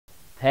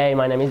Hey,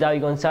 my name is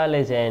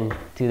Gonzalez, and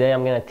today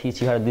I'm gonna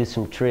teach you how to do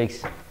some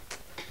tricks.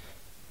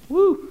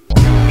 Woo!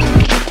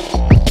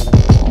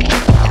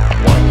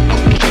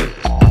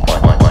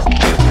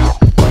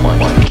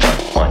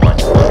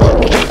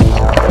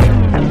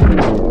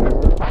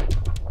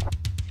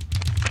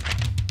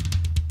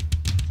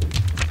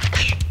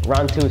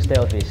 Round 2,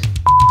 Stalefish.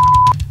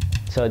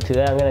 So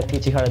today I'm gonna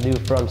teach you how to do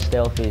front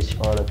Stalefish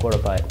on a quarter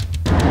pipe.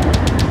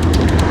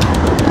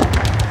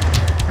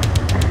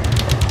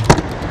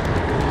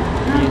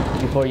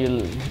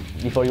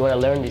 Before you want to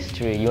learn this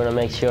trick, you want to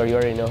make sure you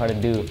already know how to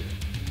do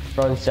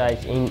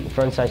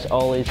frontside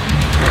ollies.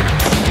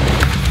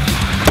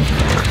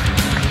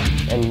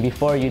 And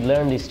before you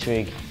learn this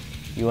trick,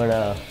 you want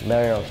to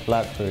learn on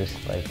flat first,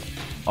 like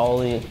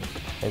ollie,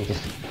 and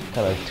just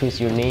kind of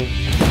twist your knee.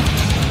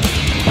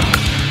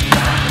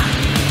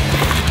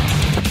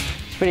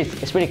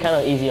 It's pretty kind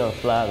of easy on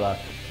flat, but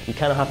you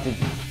kind of have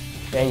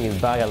to bend your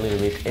back a little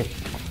bit.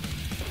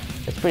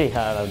 It's pretty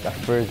hard at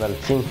first, but as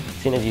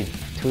soon as you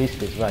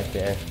twist it right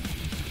there.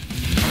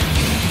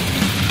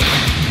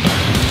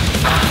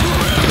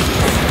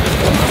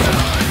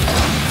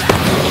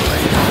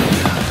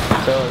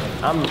 So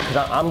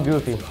I'm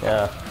goofy.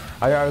 I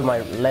grab with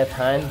my left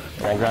hand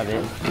and I grab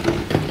it.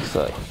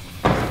 So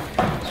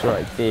it's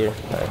right there.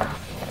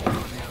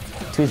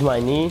 I twist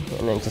my knee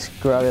and then just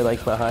grab it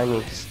like behind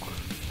me. Just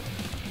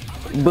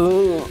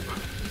boom.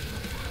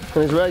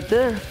 And it's right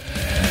there.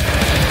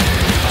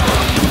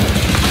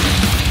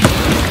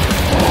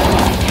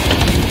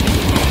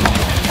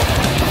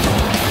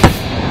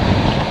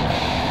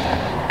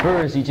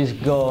 First, you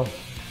want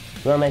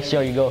to make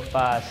sure you go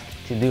fast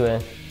to do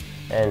it,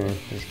 and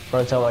just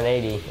frontside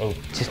 180 and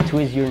just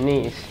twist your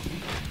knees.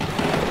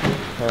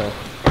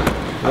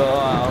 Go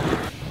out,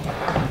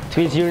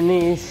 twist your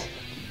knees,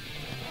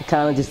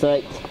 kind of just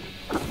like,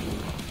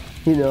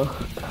 you know,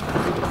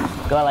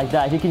 go like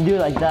that. If you can do it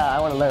like that,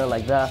 I want to learn it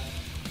like that.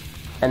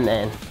 And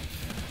then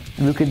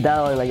look it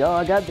down and like, oh,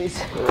 I got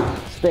this.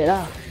 Straight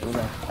out.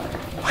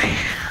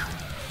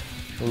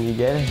 And you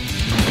get it.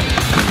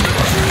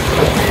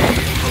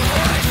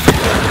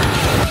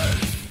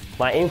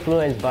 My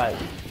influence by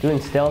doing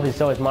Stalefish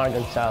is always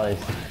Gonzalez.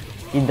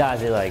 He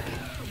does it like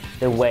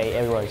the way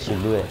everyone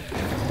should do it.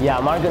 Yeah,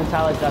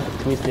 Gonzalez does a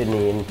twisted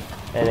knee, and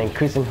then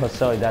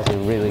SOTY does it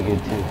really good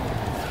too.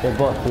 They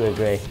both do it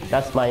great.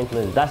 That's my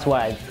influence. That's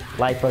why I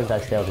like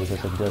frontside Stalefish,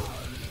 because of just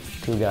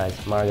two guys,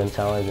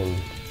 Gonzalez and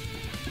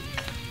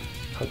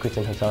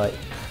SOTY.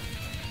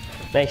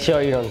 Make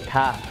sure you don't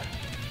tap.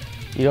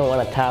 You don't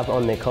want to tap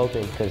on the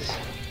coping, because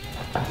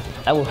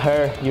that will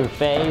hurt your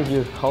face,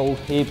 your whole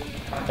hip,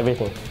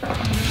 everything.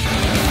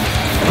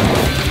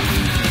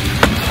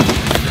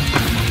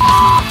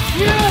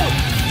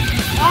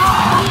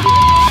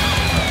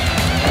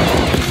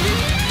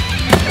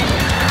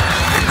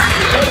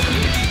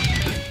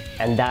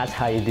 And that's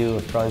how you do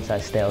a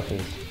frontside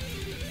Stalefish.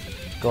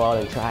 Go out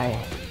and try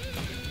it.